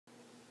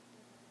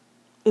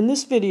In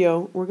this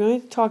video, we're going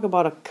to talk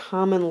about a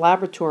common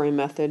laboratory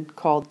method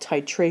called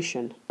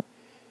titration.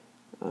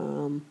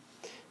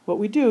 What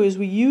we do is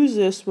we use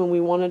this when we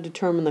want to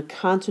determine the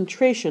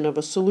concentration of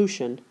a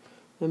solution.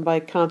 And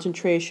by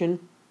concentration,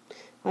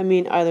 I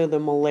mean either the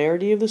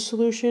molarity of the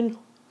solution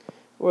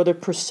or the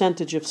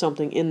percentage of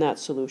something in that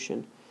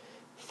solution.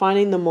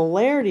 Finding the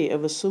molarity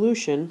of a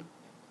solution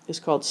is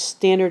called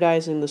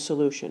standardizing the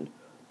solution.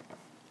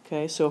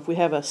 Okay, so if we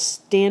have a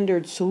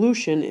standard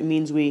solution, it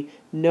means we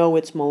know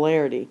its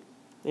molarity.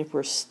 If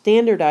we're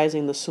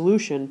standardizing the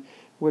solution,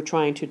 we're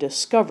trying to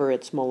discover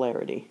its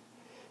molarity.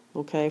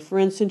 Okay, for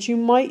instance, you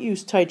might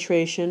use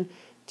titration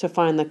to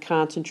find the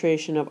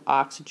concentration of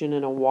oxygen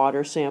in a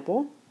water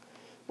sample,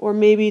 or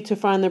maybe to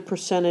find the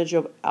percentage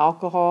of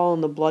alcohol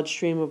in the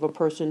bloodstream of a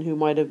person who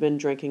might have been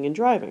drinking and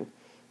driving.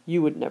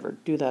 You would never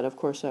do that, of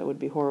course, that would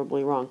be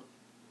horribly wrong.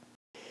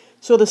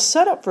 So the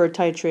setup for a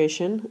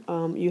titration,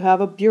 you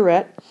have a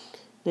burette.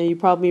 Now you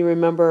probably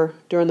remember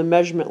during the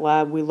measurement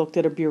lab we looked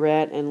at a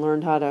burette and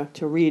learned how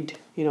to read,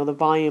 the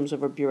volumes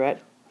of a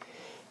burette.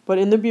 But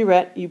in the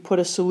burette you put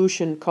a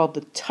solution called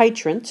the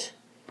titrant.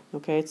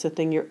 Okay, it's the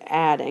thing you're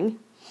adding.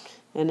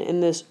 And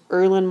in this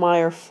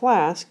Erlenmeyer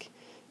flask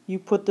you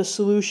put the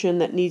solution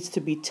that needs to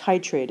be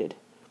titrated.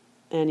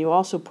 And you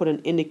also put an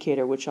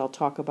indicator, which I'll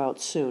talk about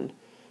soon.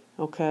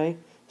 Okay,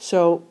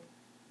 so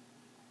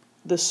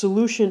the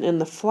solution in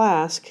the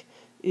flask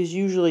is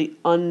usually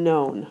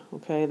unknown.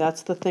 Okay,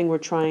 that's the thing we're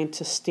trying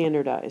to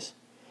standardize.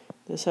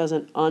 This has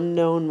an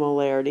unknown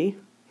molarity,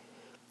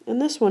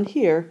 and this one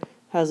here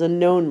has a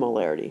known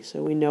molarity,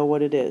 so we know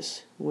what it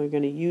is. We're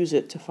going to use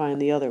it to find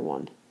the other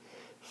one.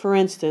 For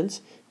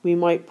instance, we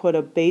might put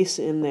a base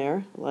in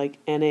there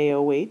like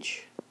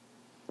NaOH.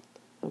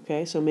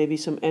 Okay, so maybe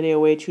some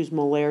NaOH whose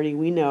molarity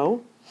we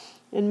know,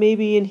 and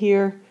maybe in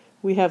here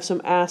we have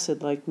some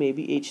acid like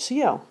maybe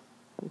HCl.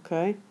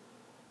 Okay,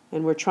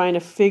 and we're trying to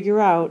figure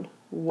out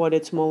what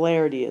its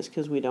molarity is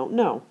because we don't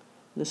know.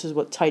 This is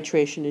what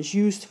titration is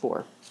used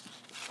for.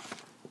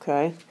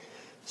 Okay,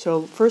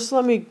 so first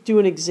let me do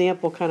an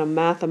example kind of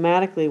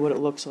mathematically what it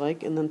looks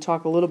like, and then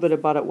talk a little bit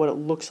about it, what it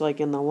looks like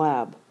in the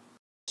lab.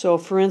 So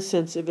for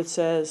instance, if it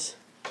says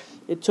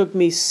it took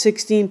me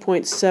 16.7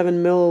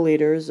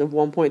 milliliters of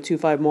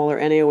 1.25 molar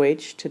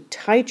NaOH to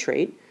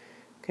titrate,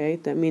 okay,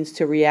 that means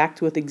to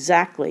react with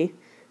exactly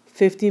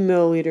 50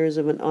 milliliters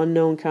of an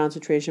unknown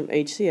concentration of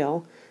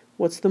HCl.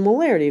 What's the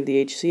molarity of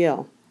the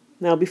HCl?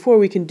 Now, before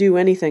we can do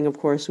anything, of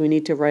course, we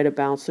need to write a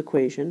balanced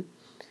equation.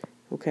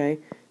 Okay,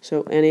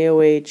 so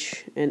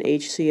NaOH and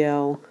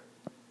HCl,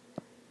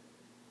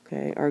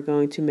 okay, are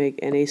going to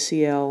make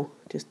NaCl,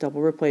 just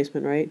double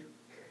replacement, right?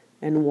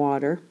 And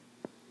water.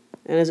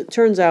 And as it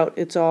turns out,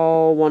 it's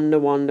all 1 to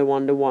 1 to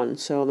 1 to 1,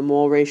 so the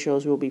mole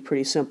ratios will be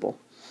pretty simple.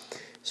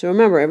 So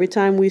remember, every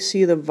time we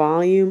see the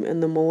volume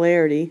and the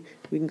molarity,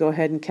 we can go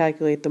ahead and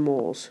calculate the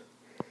moles.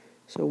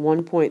 So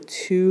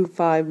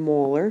 1.25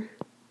 molar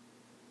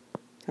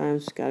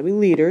times, got to be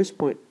liters,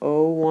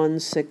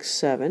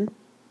 0.0167.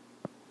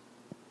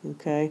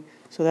 Okay,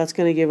 so that's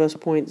going to give us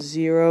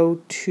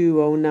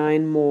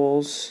 0.0209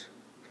 moles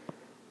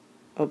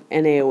of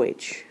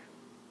NaOH.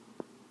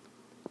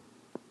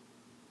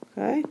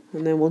 Okay,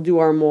 and then we'll do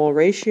our mole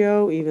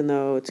ratio, even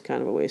though it's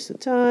kind of a waste of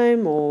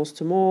time. Moles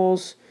to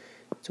moles,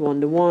 it's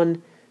 1 to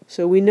 1.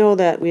 So we know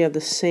that we have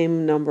the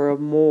same number of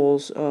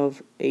moles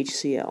of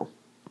HCl.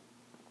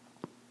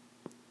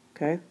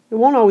 Okay, it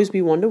won't always be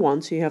 1 to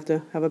 1, so you have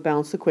to have a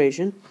balanced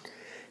equation.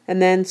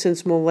 And then,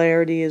 since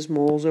molarity is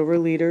moles over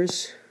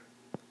liters,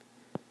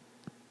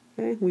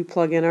 okay, we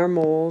plug in our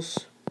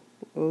moles,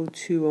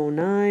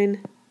 0.0209,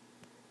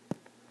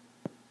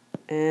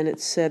 and it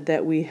said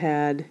that we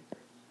had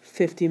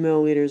 50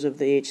 milliliters of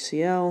the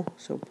HCl,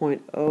 so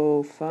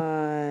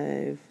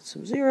 0.05,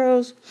 some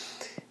zeros,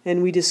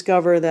 and we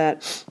discover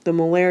that the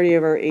molarity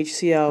of our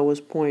HCl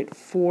was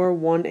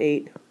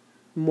 0.418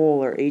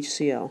 molar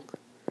HCl.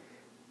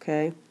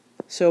 Okay,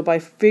 so by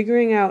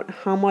figuring out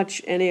how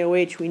much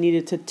NaOH we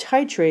needed to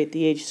titrate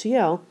the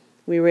HCl,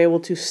 we were able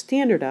to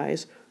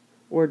standardize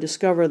or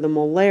discover the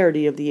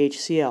molarity of the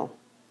HCl.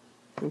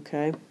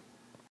 Okay,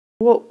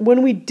 well,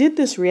 when we did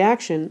this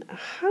reaction,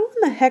 how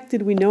in the heck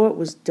did we know it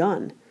was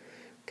done?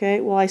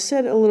 Okay, well, I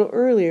said a little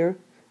earlier,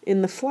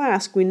 in the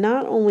flask we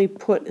not only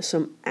put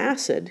some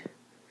acid,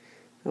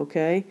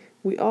 okay,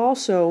 we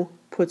also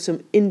put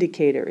some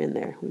indicator in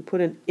there. We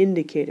put an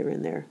indicator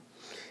in there.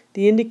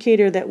 The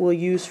indicator that we'll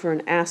use for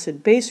an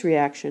acid-base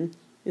reaction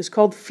is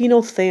called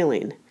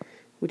phenolphthalein,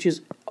 which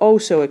is oh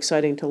so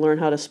exciting to learn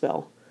how to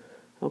spell.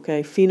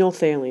 Okay,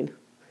 phenolphthalein.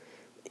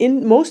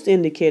 Most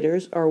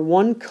indicators are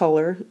one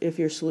color if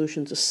your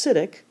solution's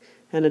acidic,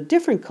 and a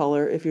different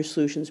color if your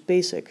solution's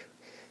basic.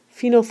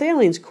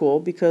 Phenolphthalein's cool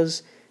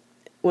because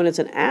when it's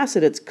an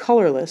acid, it's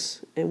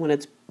colorless, and when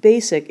it's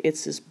basic,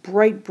 it's this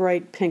bright,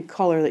 bright pink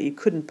color that you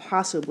couldn't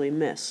possibly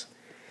miss.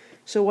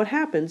 So what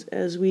happens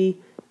as we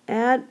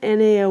add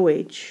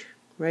NaOH,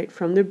 right,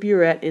 from the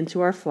burette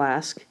into our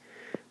flask,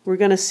 we're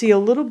going to see a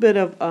little bit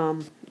of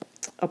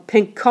a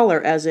pink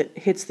color as it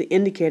hits the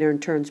indicator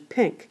and turns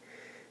pink.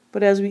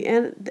 but as we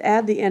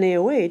add the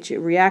NaOH, it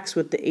reacts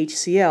with the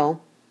HCl,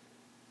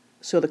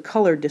 so the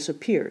color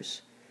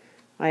disappears.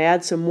 I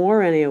add some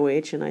more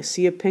NaOH and I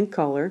see a pink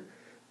color,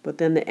 but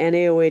then the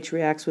NaOH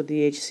reacts with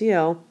the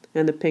HCl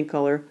and the pink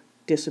color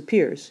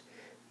disappears.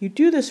 You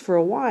do this for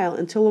a while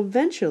until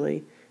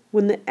eventually,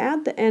 when they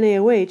add the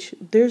NaOH,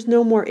 there's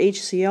no more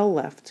HCl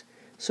left.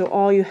 So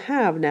all you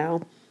have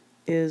now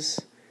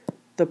is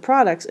the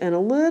products and a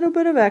little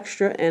bit of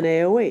extra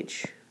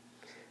NaOH.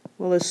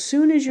 Well, as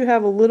soon as you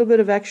have a little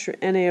bit of extra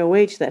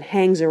NaOH that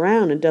hangs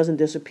around and doesn't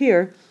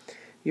disappear,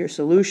 your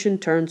solution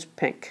turns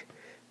pink.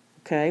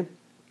 Okay?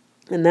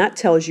 And that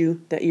tells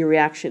you that your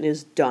reaction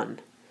is done.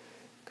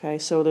 Okay,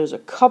 so there's a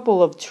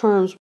couple of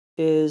terms.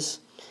 Is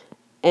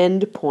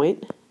end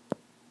point.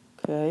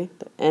 Okay,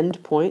 the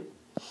end point.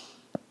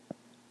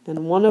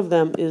 And one of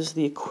them is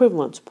the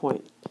equivalence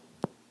point.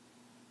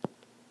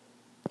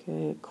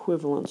 Okay,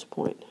 equivalence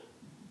point.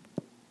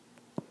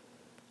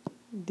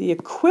 The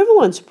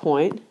equivalence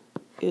point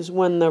is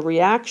when the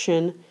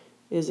reaction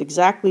is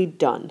exactly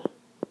done.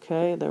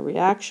 Okay, the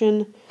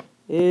reaction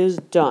is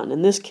done.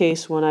 In this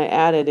case, when I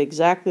added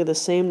exactly the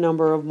same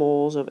number of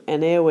moles of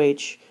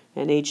NaOH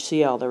and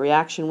HCl, the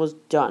reaction was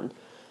done.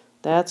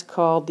 That's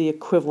called the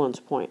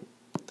equivalence point.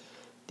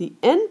 The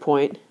end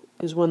point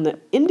is when the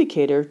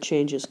indicator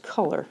changes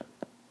color.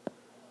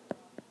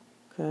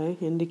 Okay,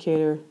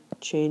 indicator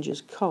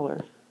changes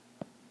color.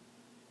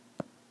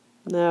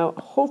 Now,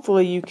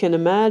 hopefully you can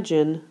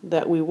imagine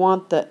that we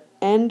want the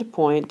end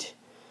point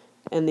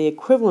and the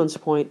equivalence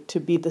point to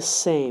be the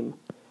same.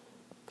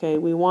 Okay,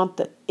 we want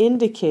the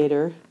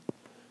indicator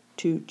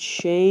to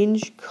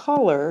change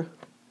color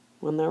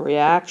when the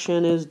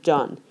reaction is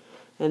done.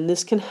 And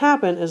this can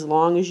happen as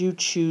long as you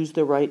choose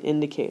the right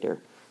indicator.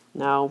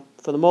 Now,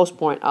 for the most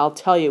part, I'll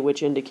tell you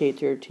which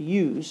indicator to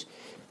use,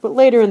 but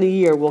later in the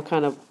year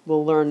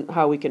we'll learn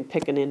how we can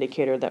pick an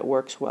indicator that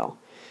works well.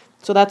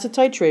 So that's a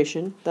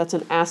titration. That's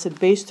an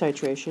acid-base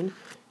titration.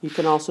 You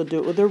can also do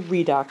it with a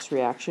redox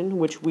reaction,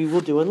 which we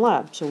will do in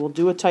lab. So we'll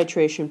do a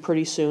titration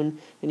pretty soon,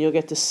 and you'll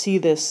get to see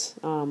this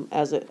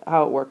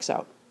how it works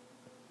out.